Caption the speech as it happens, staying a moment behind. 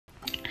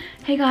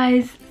Hey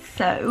guys,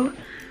 so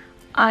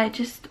I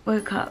just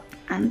woke up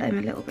and I'm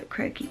a little bit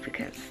croaky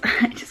because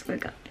I just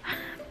woke up.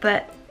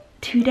 But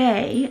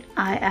today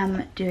I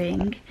am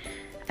doing,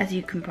 as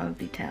you can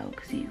probably tell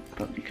because you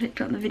probably clicked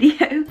on the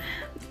video,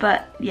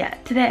 but yeah,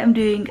 today I'm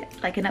doing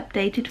like an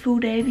updated full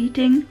day of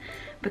eating,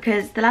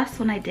 because the last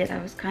one I did I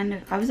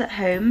was at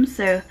home,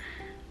 so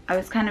I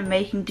was kind of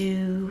making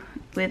do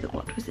with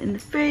what was in the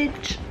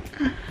fridge,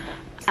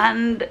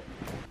 and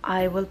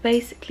I will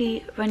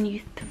basically run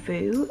you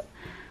through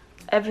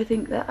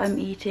everything that I'm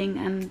eating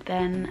and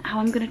then how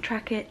I'm gonna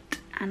track it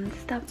and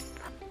stuff.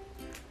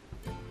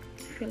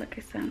 I feel like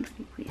I sound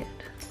really weird.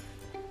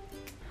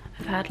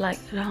 I've had like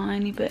a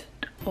tiny bit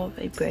of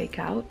a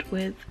breakout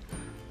with,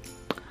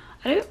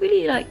 I don't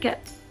really like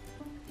get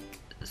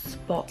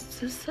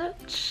spots as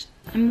such.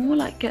 I more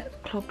like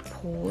get clogged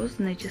pores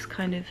and they just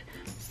kind of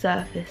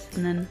surface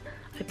and then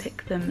I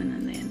pick them and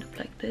then they end up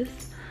like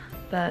this.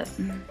 But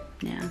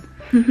yeah.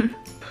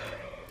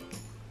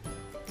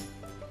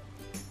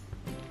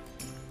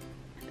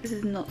 This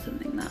is not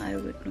something that I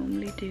would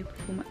normally do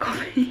before my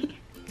coffee.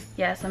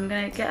 Yes, I'm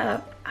gonna get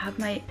up, have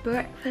my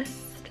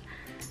breakfast,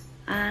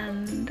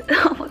 and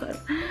oh my god,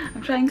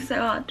 I'm trying so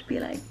hard to be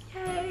like,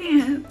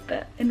 yay,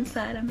 but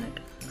inside I'm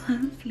like,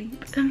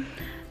 sleep.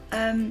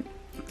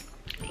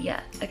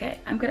 Yeah, okay,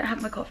 I'm gonna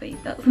have my coffee.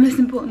 That's the most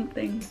important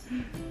thing.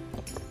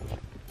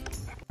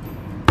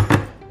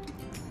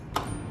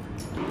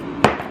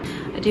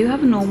 I do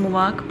have a normal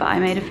mug, but I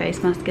made a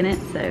face mask in it,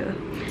 so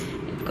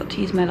I've got to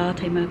use my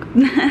latte mug.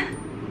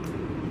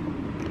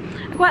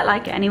 I quite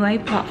like it anyway,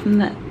 apart from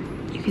that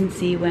you can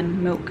see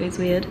when milk goes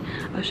weird.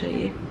 I'll show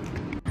you.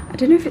 I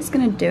don't know if it's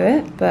gonna do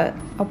it, but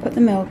I'll put the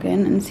milk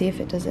in and see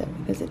if it does it,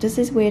 because it does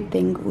this weird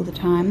thing all the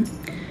time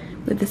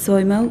with the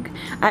soy milk.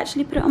 I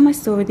actually put it on my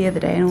story the other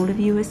day and all of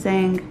you were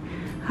saying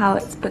how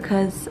it's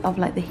because of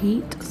like the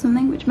heat or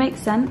something, which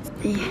makes sense.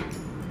 Yeah.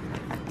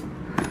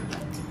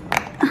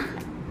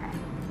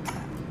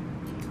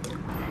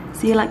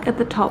 See, like at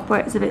the top where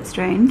it's a bit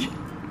strange,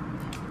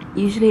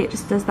 usually it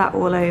just does that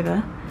all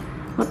over.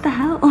 What the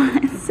hell?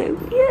 It's so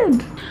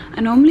weird.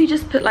 I normally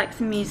just put like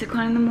some music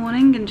on in the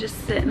morning and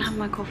just sit and have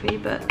my coffee,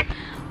 but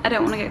I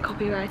don't want to get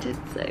copyrighted,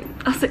 so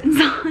I'll sit in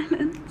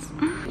silence.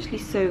 I'm actually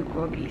so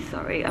groggy,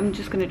 sorry. I'm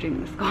just gonna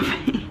drink this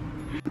coffee.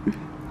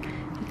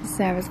 This is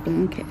Sarah's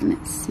blanket and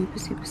it's super,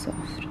 super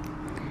soft.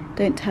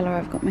 Don't tell her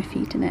I've got my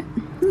feet in it.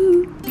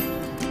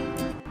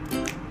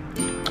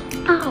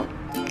 Ow!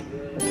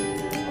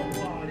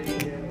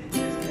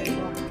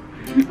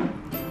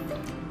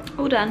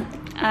 All done.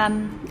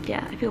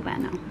 Yeah, I feel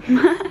better now.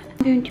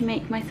 I'm going to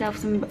make myself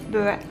some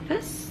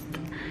breakfast.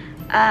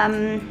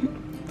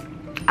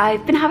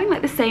 I've been having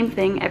like the same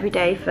thing every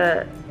day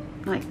for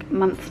like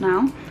months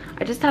now.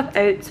 I just have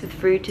oats with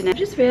fruit in it. I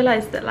just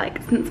realised that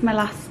like since my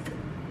last,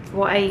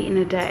 what I ate in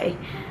a day,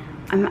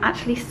 I'm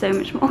actually so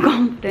much more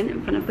confident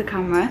in front of the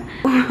camera.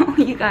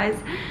 You guys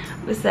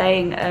were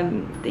saying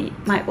that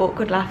my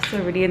awkward laughs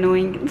are really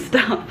annoying and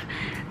stuff.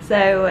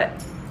 So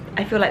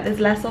I feel like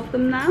there's less of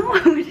them now,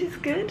 which is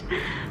good.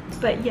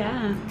 But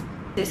yeah.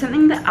 So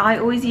something that I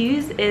always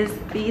use is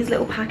these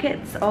little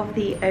packets of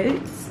the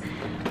oats.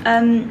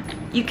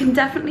 You can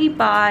definitely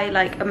buy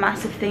like a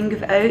massive thing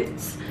of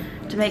oats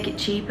to make it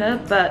cheaper,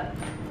 but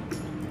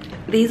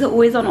these are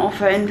always on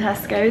offer in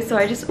Tesco, so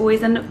I just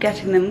always end up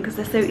getting them because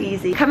they're so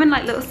easy. They come in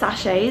like little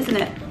sachets and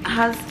it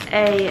has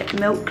a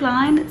milk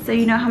line, so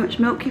you know how much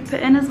milk you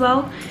put in as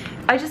well.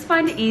 I just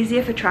find it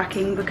easier for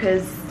tracking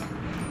because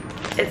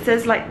it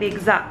says like the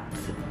exact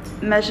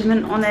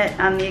measurement on it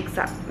and the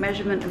exact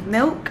measurement of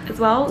milk as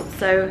well.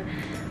 So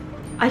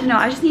I don't know,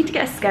 I just need to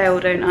get a scale,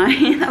 don't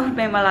I? That would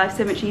make my life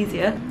so much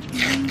easier.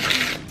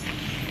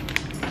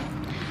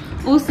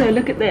 Also,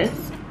 look at this.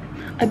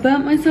 I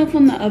burnt myself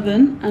on the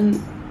oven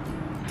and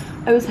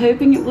I was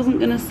hoping it wasn't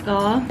gonna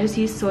scar. I just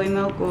use soy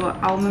milk or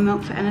almond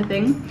milk for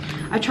anything.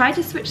 I tried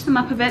to switch them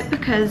up a bit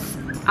because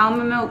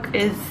almond milk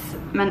is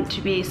meant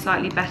to be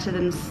slightly better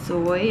than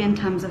soy in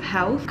terms of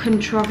health.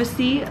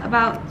 Controversy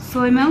about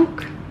soy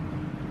milk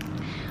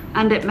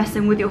and it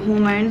messing with your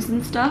hormones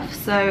and stuff,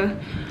 so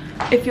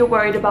if you're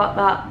worried about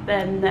that,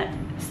 then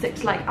stick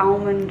to like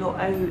almond or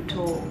oat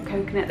or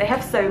coconut. They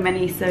have so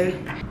many, so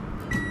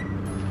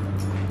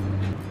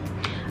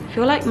I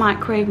feel like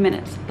microwave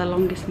minutes are the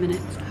longest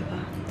minutes ever.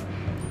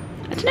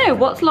 I don't know,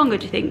 what's longer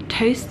do you think?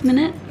 Toast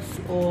minutes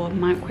or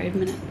microwave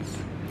minutes?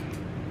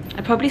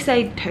 I'd probably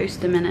say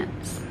toaster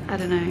minutes, I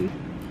don't know.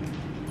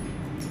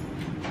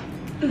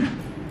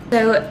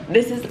 So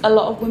this is a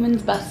lot of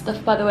Women's Best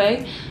stuff, by the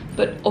way,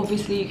 but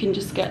obviously you can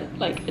just get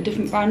like a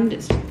different brand.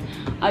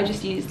 I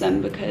just use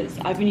them because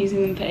I've been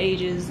using them for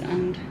ages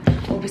and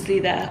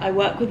obviously I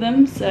work with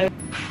them, so.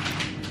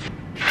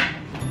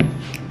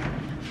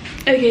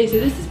 Okay, so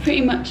this is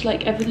pretty much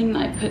like everything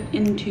that I put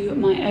into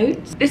my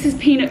oats. This is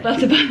peanut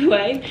butter, by the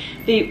way.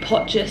 The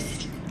pot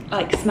just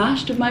like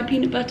smashed with my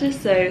peanut butter,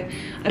 so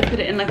I put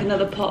it in like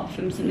another pot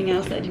from something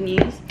else that I didn't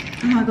use.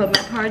 Oh my god,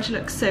 my porridge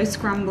looks so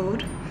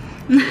scrambled.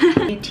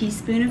 A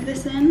teaspoon of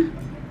this in.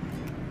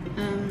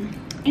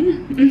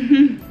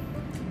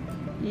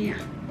 Yeah.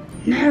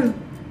 No.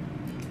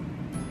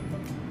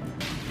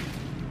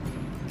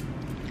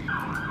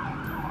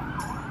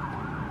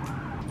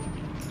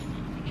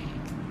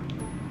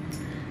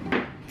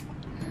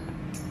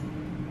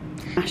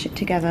 Mash it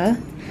together.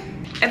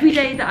 Every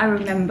day that I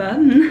remember,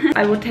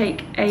 I will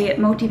take a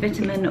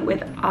multivitamin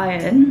with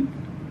iron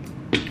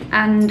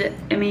and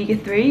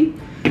omega-3.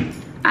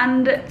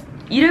 And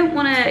you don't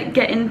want to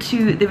get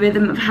into the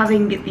rhythm of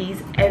having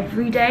these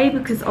every day,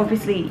 because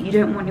obviously you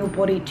don't want your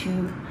body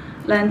to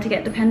learn to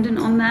get dependent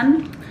on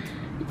them.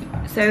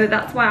 So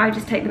that's why I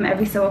just take them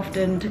every so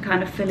often to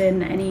kind of fill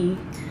in any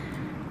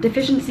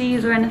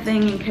deficiencies or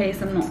anything in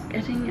case I'm not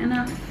getting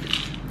enough.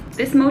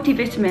 This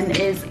multivitamin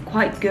is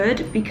quite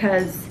good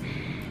because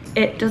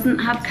it doesn't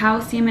have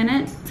calcium in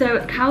it.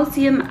 So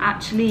calcium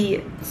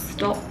actually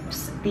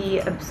stops the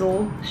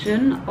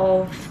absorption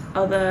of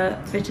other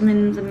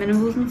vitamins and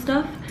minerals and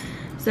stuff.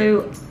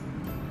 So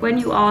when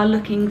you are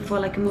looking for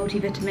like a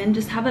multivitamin,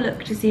 just have a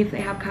look to see if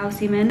they have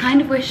calcium in. I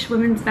kind of wish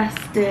Women's Best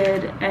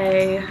did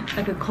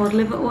like a cod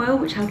liver oil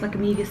which has like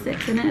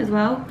omega-6 in it as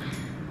well,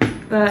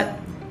 but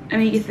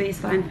omega-3 is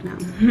fine for now.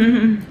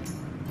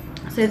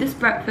 So this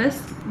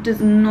breakfast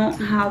does not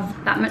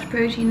have that much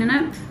protein in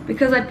it.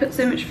 Because I put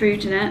so much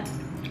fruit in it,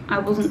 I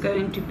wasn't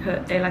going to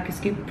put like a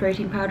scoop of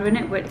protein powder in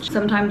it, which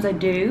sometimes I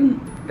do.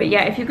 But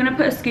yeah, if you're going to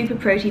put a scoop of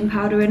protein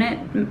powder in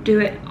it, do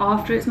it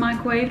after it's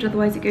microwaved,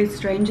 otherwise it goes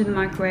strange in the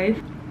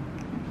microwave.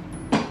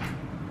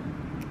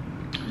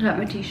 I like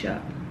my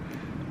t-shirt.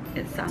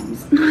 It's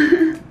Sam's.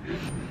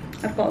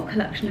 I've got a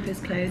collection of his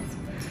clothes.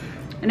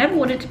 I never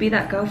wanted to be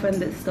that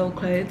girlfriend that stole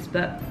clothes,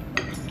 but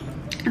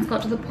I've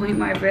got to the point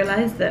where I've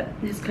realised that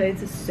his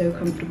clothes are so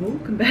comfortable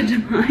compared to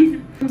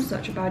mine. I'm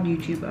such a bad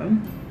YouTuber.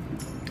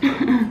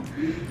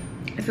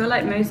 I feel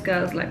like most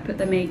girls like put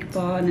their makeup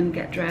on and then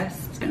get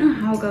dressed. I don't know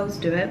how girls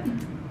do it.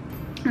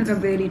 Like, I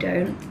really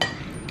don't.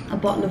 A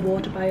bottle of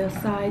water by your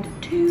side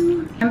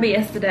too. I remember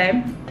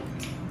yesterday,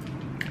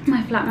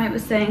 my flatmate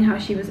was saying how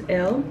she was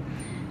ill,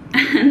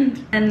 and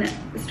then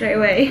straight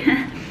away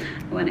I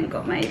went and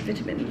got my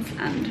vitamins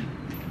and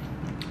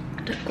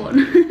I took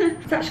one.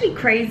 It's actually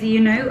crazy,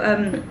 you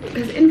know,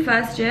 because in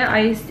first year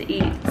I used to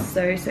eat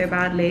so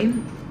badly,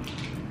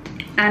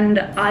 and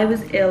I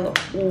was ill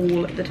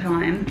all the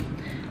time,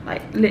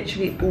 like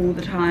literally all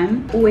the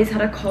time. Always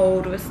had a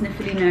cold or a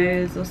sniffly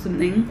nose or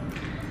something,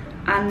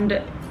 and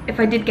if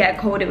I did get a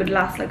cold it would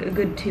last like a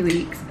good 2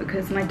 weeks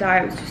because my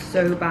diet was just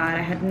so bad.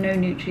 I had no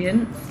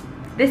nutrients.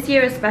 This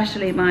year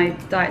especially my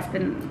diet's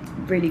been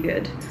really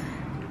good,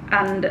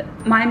 and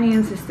my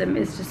immune system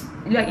is just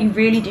like, you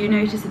really do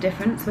notice a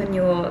difference when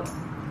you're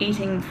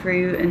eating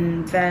fruit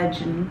and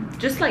veg and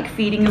just like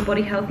feeding your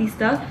body healthy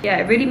stuff. Yeah,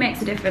 it really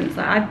makes a difference.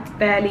 Like, I've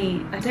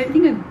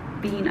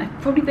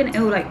probably been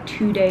ill like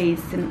 2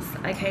 days since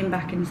I came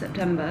back in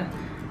September.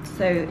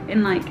 So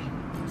in like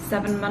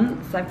 7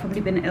 months I've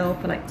probably been ill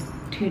for like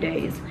 2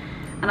 days,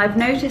 and I've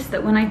noticed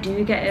that when I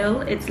do get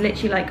ill it's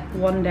literally like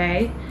 1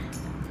 day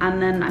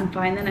and then I'm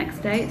fine the next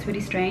day. It's really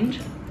strange.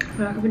 I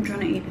feel like I've been trying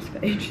to eat this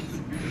for ages.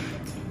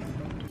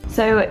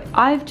 So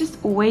I've just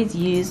always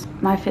used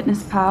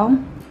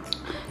MyFitnessPal.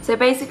 So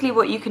basically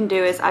what you can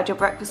do is add your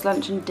breakfast,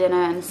 lunch and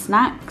dinner and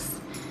snacks,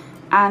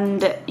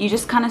 and you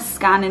just kind of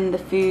scan in the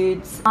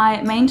foods.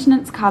 My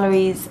maintenance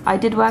calories, I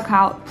did work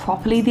out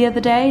properly the other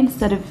day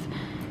instead of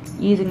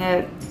using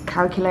a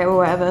calculator or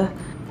whatever,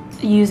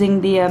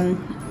 using the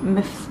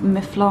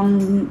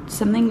Mifflin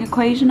something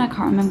equation. I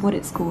can't remember what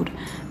it's called,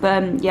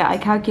 but yeah, I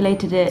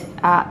calculated it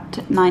at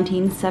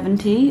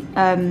 1970.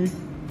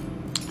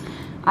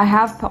 I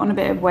have put on a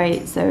bit of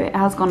weight, so it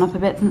has gone up a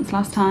bit since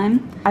last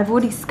time. I've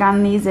already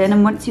scanned these in,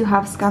 and once you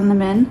have scanned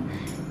them in,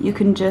 you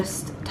can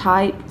just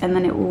type and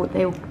then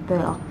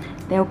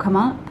they'll come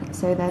up.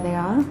 So there they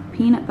are.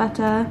 Peanut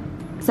butter.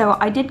 So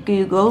I did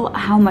Google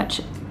how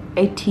much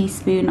a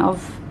teaspoon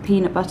of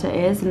peanut butter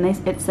is, and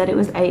it said it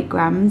was 8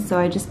 grams, so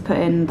I just put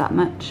in that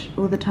much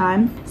all the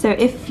time. So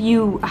if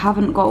you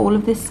haven't got all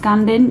of this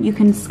scanned in, you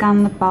can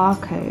scan the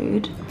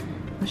barcode.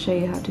 I'll show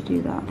you how to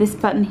do that. This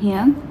button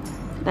here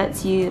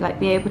lets you like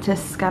be able to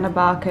scan a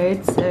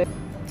barcode.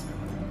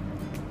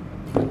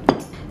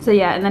 So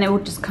yeah, and then it will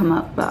just come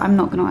up, but I'm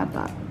not going to add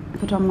that.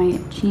 Put on my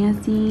chia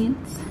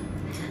seeds.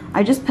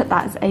 I just put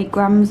that as 8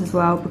 grams as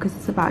well because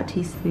it's about a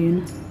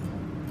teaspoon.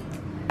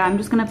 I'm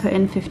just going to put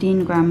in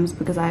 15 grams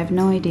because I have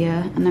no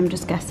idea and I'm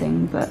just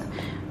guessing, but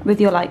with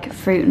your like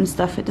fruit and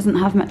stuff it doesn't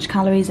have much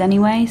calories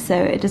anyway, so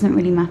it doesn't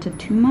really matter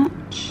too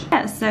much.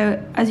 Yeah,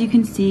 so as you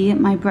can see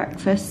my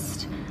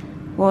breakfast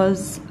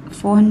was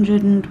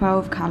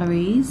 412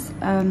 calories.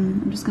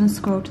 I'm just going to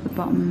scroll to the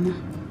bottom,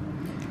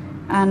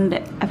 and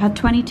I've had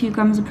 22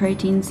 grams of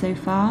protein so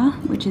far,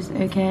 which is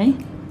okay.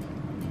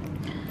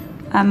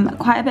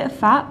 Quite a bit of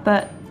fat,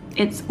 but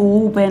it's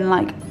all been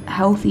like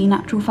healthy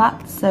natural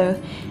fats,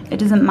 so it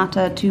doesn't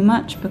matter too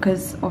much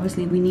because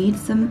obviously we need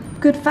some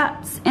good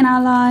fats in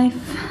our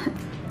life.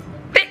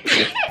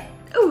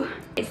 Ooh.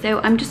 So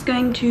I'm just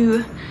going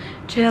to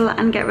chill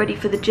and get ready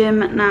for the gym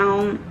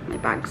now. My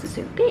bags are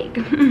so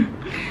big.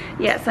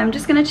 Yeah, so I'm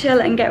just gonna chill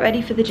and get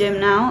ready for the gym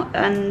now,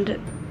 and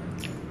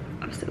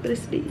I'm so Look at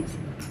the sleeves.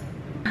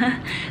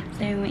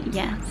 So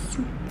yes.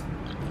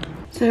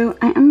 So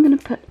I am gonna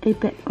put a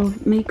bit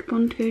of makeup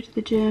on to go to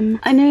the gym.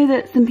 I know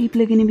that some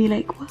people are gonna be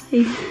like,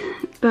 why?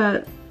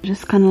 But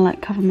just kind of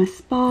like cover my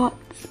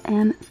spots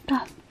and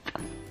stuff.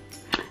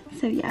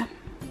 So yeah.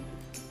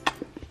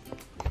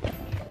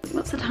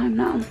 What's the time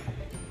now?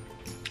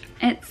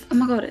 It's, oh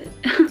my god, it's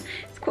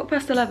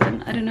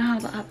 11:15. I don't know how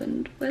that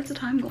happened. Where's the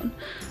time gone?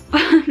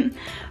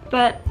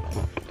 But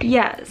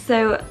yeah,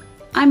 so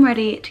I'm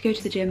ready to go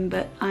to the gym,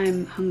 but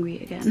I'm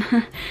hungry again.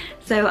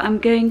 So I'm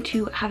going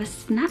to have a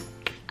snack.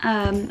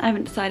 I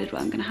haven't decided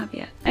what I'm gonna have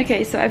yet.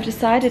 Okay, so I've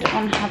decided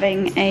on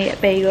having a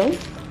bagel.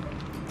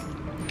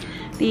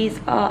 These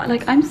are,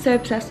 like, I'm so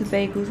obsessed with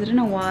bagels. I don't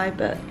know why,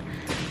 but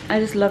I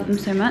just love them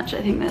so much.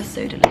 I think they're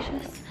so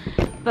delicious.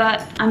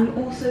 But I'm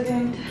also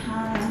going to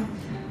have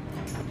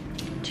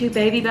 2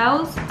 Baby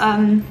Bells.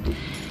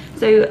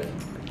 So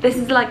this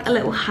is like a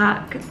little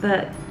hack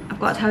that I've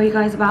got to tell you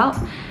guys about.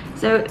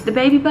 So the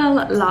Baby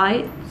Bell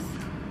lights,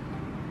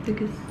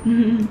 because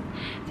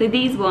so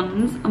these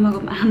ones, oh my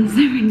god, my hand's so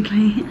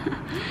wrinkly.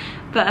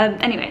 But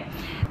anyway,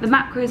 the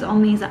macros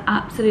on these are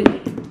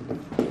absolutely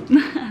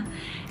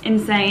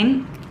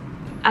insane.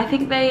 I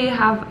think they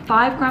have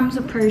 5 grams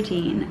of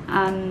protein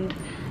and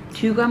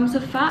 2 grams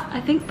of fat,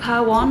 I think,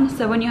 per one.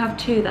 So when you have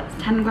 2, that's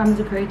 10 grams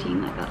of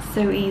protein. Like, that's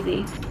so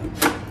easy.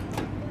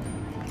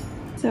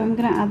 So I'm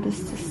gonna add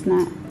this to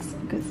snacks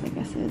because I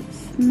guess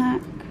it's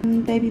snack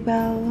and Baby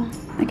Bell.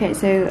 Okay,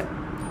 so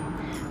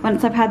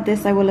once I've had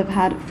this, I will have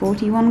had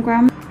 41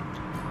 grams.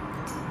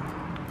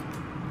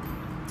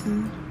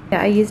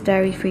 Yeah, I use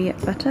dairy-free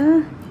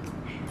butter.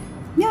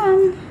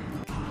 Yum.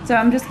 So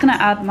I'm just gonna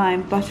add my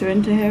butter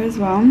into here as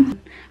well.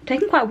 It's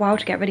taken quite a while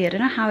to get ready. I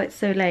don't know how it's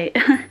so late,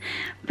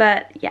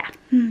 but yeah.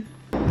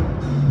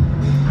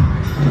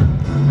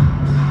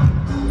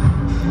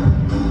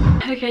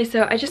 Okay,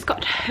 so I just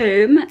got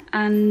home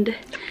and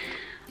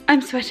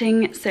I'm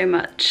sweating so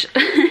much.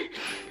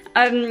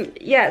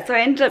 Yeah, so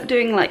I ended up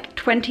doing like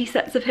 20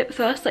 sets of hip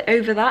thrusts, like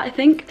over that, I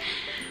think,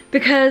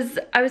 because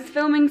I was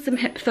filming some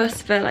hip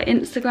thrusts for like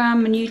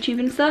Instagram and YouTube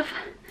and stuff,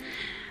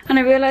 and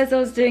I realized I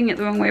was doing it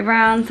the wrong way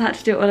around, so I had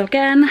to do it all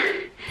again.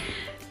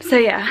 So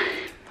yeah,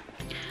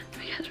 let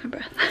me catch my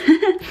breath.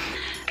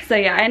 So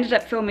yeah, I ended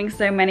up filming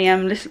so many.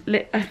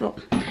 I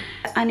thought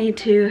I need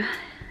to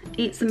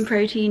eat some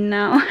protein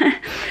now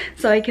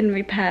so I can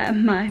repair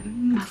my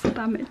muscle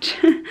damage.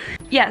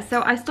 Yeah,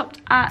 so I stopped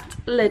at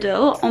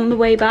Lidl on the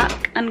way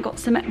back and got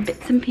some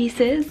bits and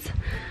pieces.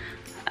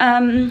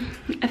 I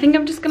think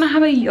I'm just gonna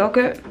have a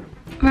yogurt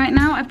right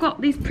now. I've got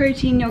these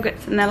protein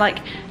yogurts and they're like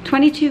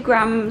 22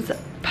 grams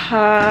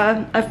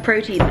of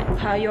protein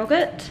per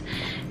yogurt.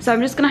 So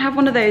I'm just gonna have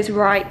one of those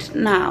right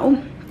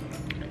now.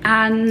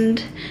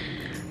 And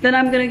then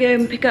I'm gonna go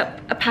and pick up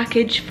a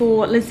package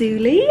for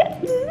Lazuli.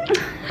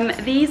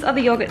 These are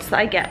the yogurts that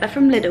I get. They're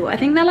from Lidl. I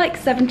think they're like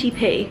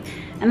 70p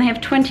and they have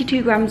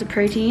 22 grams of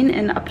protein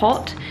in a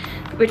pot,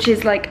 which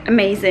is like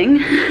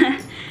amazing.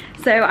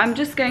 So I'm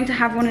just going to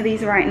have one of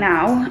these right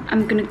now.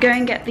 I'm gonna go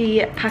and get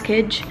the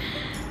package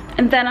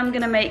and then I'm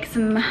gonna make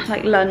some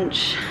like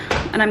lunch,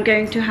 and I'm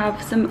going to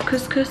have some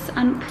couscous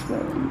and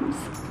prawns.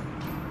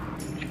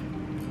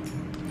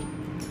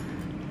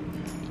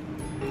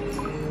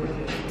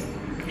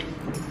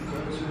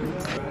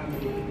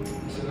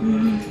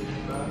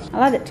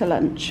 I'll add it to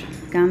lunch.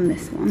 Scan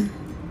this one.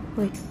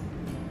 Wait.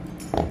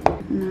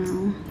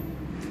 Now.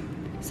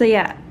 So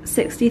yeah,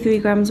 63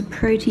 grams of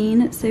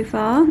protein so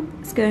far.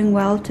 It's going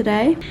well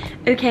today.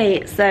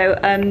 Okay, so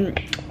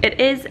it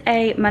is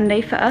a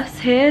Monday for us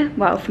here.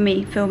 Well, for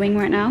me filming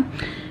right now.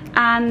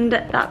 And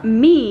that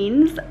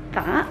means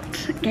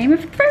that Game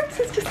of Thrones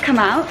has just come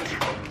out.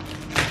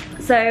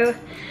 So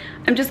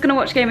I'm just gonna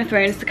watch Game of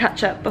Thrones to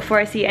catch up before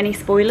I see any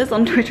spoilers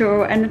on Twitter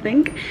or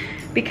anything,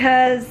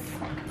 because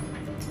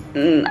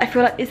I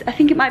feel like I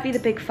think it might be the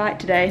big fight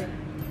today.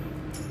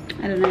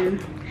 I don't know,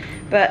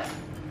 but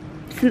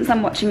since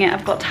I'm watching it,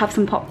 I've got to have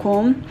some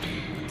popcorn.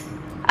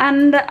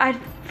 And I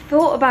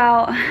thought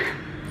about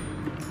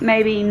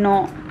maybe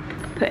not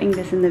putting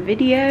this in the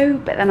video,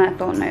 but then I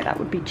thought, no, that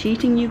would be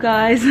cheating you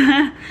guys.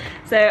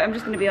 So I'm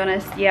just gonna be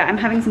honest, yeah, I'm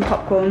having some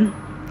popcorn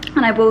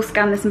and I will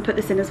scan this and put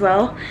this in as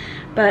well.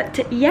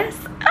 But yes,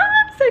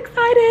 I'm so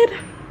excited.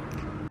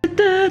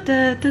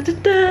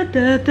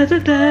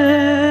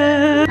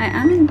 I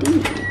am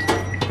indeed.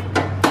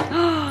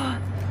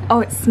 Oh,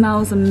 it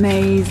smells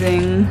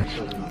amazing.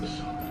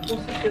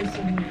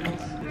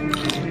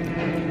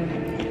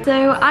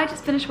 So I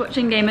just finished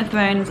watching Game of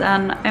Thrones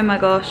and oh my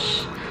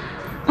gosh,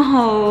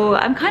 oh,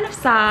 I'm kind of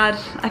sad.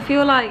 I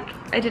feel like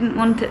I didn't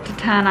want it to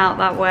turn out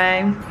that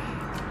way.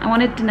 I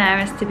wanted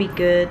Daenerys to be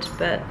good,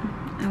 but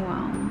oh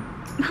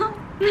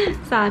well.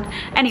 Sad.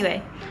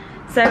 Anyway,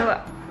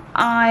 so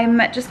I'm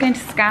just going to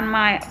scan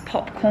my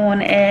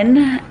popcorn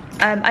in.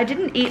 I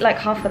didn't eat like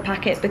half the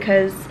packet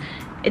because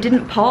it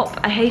didn't pop.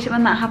 I hate it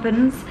when that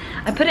happens.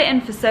 I put it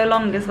in for so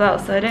long as well,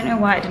 so I don't know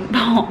why it didn't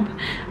pop.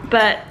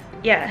 But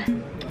yeah.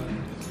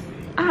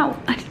 Ow,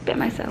 I just bit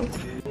myself.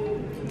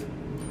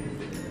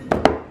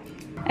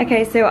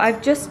 Okay, so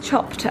I've just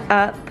chopped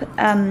up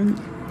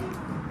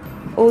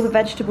all the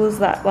vegetables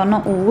that, well,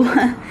 not all,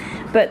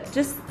 but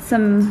just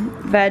some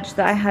veg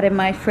that I had in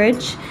my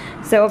fridge.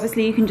 So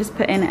obviously you can just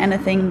put in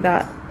anything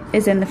that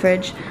is in the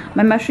fridge.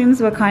 My mushrooms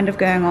were kind of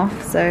going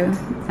off, so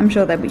I'm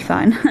sure they'll be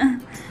fine.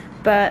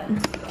 But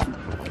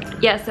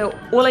yeah, so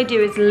all I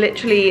do is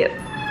literally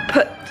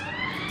put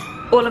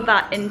all of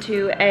that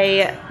into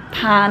a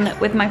pan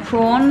with my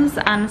prawns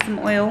and some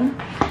oil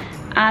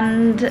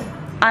and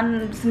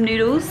some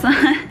noodles.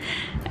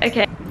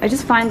 Okay, I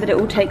just find that it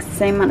all takes the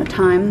same amount of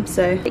time,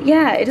 so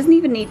yeah, it doesn't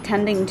even need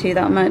tending to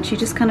that much. You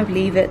just kind of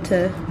leave it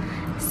to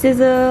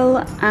sizzle,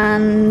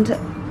 and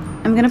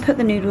I'm gonna put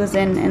the noodles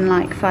in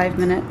like 5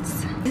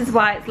 minutes. This is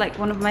why it's like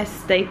one of my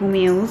staple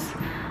meals,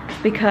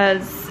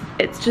 because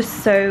it's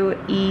just so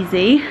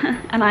easy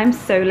and I'm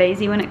so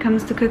lazy when it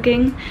comes to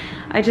cooking.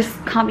 I just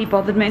can't be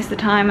bothered most of the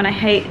time, and I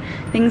hate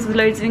things with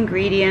loads of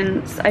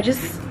ingredients. I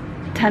just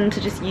tend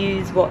to just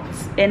use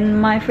what's in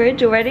my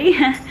fridge already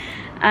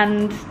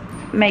and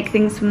make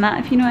things from that,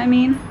 if you know what I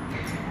mean.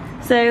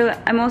 So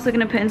I'm also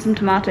going to put in some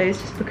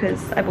tomatoes just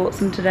because I bought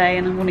some today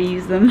and I want to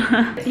use them.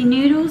 The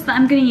noodles that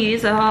I'm going to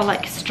use are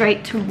like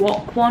straight to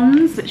wok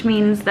ones, which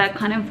means they're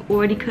kind of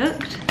already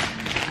cooked.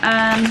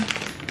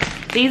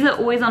 These are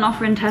always on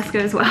offer in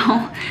Tesco as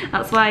well.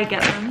 That's why I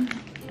get them.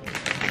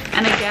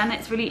 And again,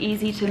 it's really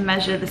easy to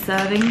measure the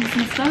servings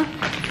and stuff.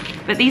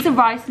 But these are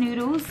rice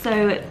noodles,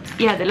 so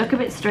yeah, they look a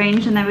bit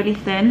strange and they're really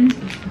thin.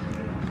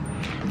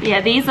 But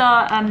yeah, these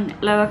are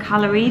lower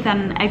calorie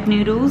than egg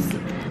noodles,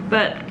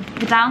 but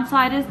the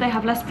downside is they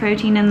have less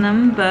protein in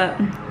them, but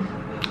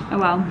oh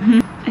well.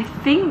 I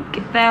think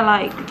they're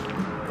like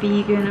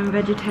vegan and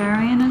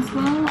vegetarian as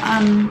well.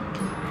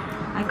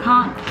 I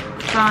can't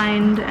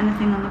find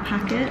anything on the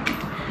packet.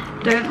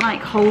 Don't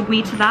like hold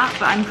me to that,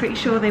 but I'm pretty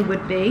sure they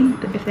would be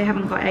if they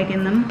haven't got egg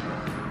in them.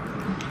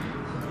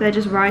 They're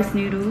just rice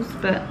noodles,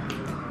 but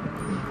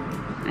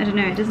I don't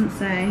know, it doesn't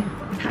say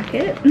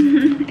packet.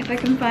 If I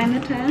can find the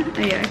term. Oh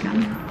yeah, I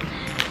can.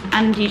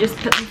 And you just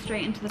put them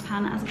straight into the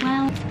pan as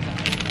well.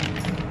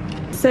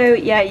 So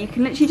yeah, you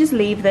can literally just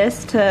leave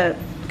this to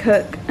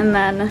cook and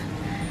then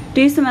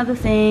do some other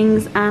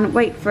things and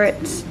wait for it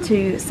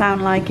to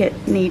sound like it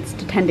needs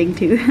tending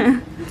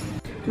to.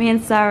 Me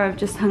and Sarah have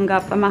just hung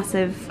up a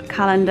massive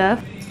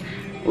calendar,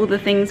 all the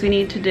things we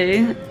need to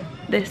do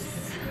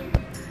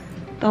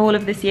the whole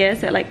of this year,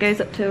 so it like goes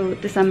up till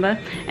December,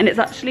 and it's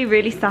actually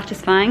really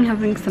satisfying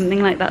having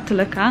something like that to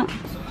look at.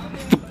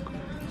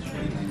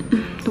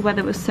 The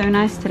weather was so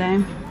nice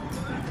today.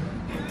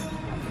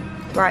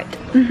 Right.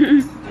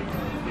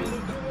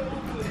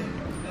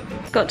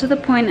 Got to the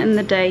point in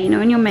the day, you know,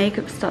 when your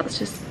makeup starts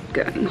just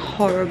going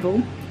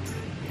horrible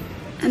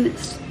and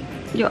it's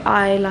your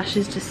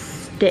eyelashes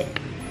just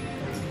stick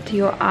to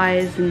your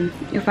eyes and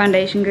your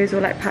foundation goes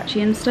all like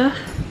patchy and stuff.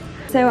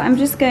 So I'm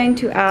just going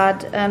to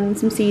add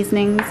some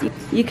seasonings.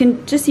 You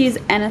can just use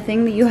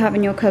anything that you have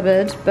in your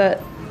cupboard,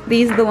 but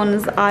these are the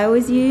ones I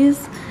always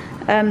use.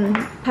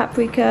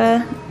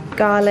 Paprika,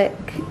 garlic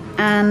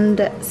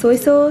and soy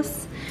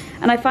sauce,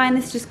 and I find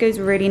this just goes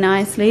really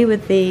nicely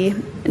with the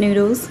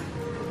noodles.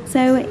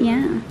 So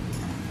yeah.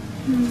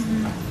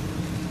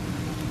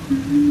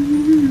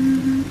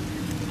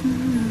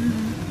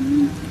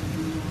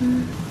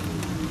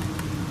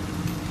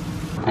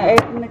 I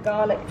opened the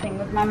garlic thing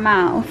with my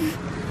mouth,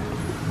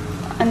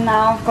 and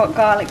now I've got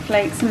garlic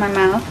flakes in my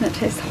mouth and it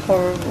tastes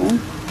horrible.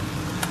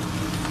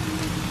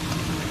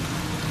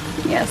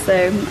 Yeah,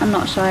 so I'm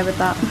not shy with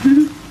that.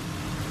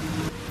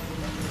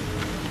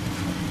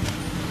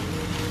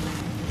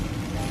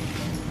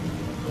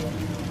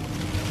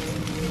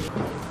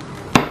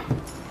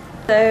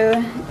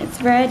 So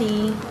it's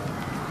ready.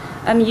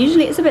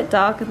 Usually it's a bit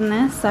darker than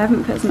this, so I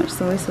haven't put as much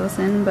soy sauce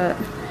in, but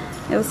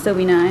it'll still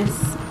be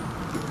nice.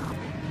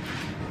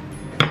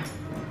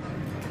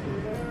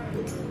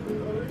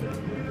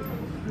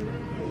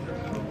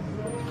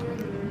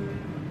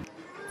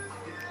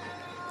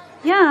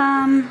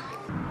 Yum!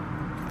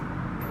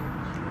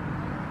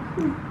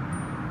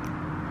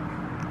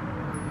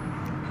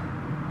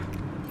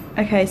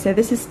 Okay, so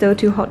this is still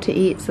too hot to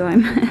eat, so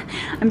I'm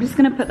just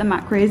gonna put the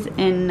macros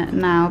in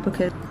now,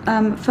 because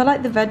for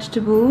like the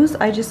vegetables,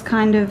 I just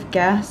kind of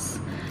guess,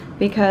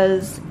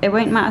 because it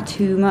won't matter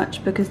too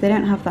much because they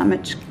don't have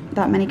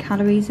that many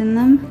calories in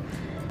them.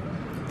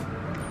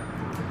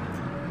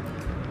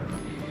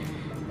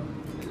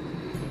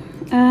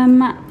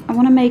 I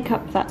want to make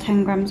up that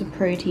 10 grams of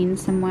protein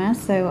somewhere,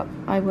 so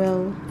I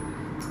will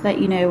let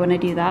you know when I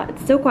do that.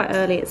 It's still quite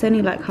early, it's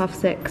only like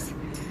 6:30,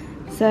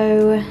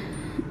 so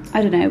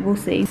I don't know, we'll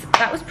see.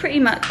 That was pretty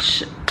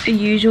much a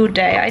usual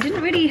day. I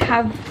didn't really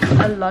have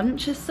a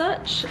lunch as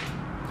such,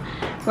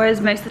 whereas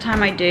most of the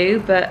time I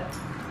do, but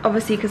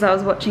obviously because I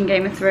was watching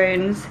Game of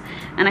Thrones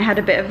and I had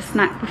a bit of a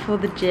snack before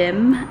the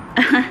gym.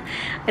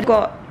 I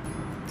got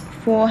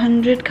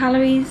 400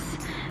 calories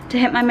to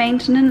hit my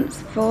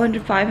maintenance,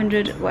 400,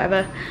 500,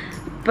 whatever.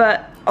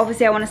 But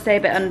obviously I want to stay a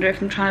bit under if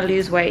I'm trying to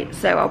lose weight,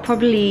 so I'll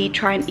probably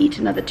try and eat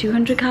another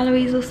 200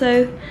 calories or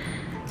so.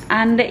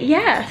 And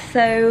yeah,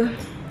 so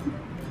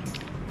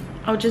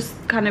I'll just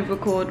kind of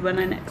record when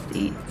I next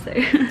eat, so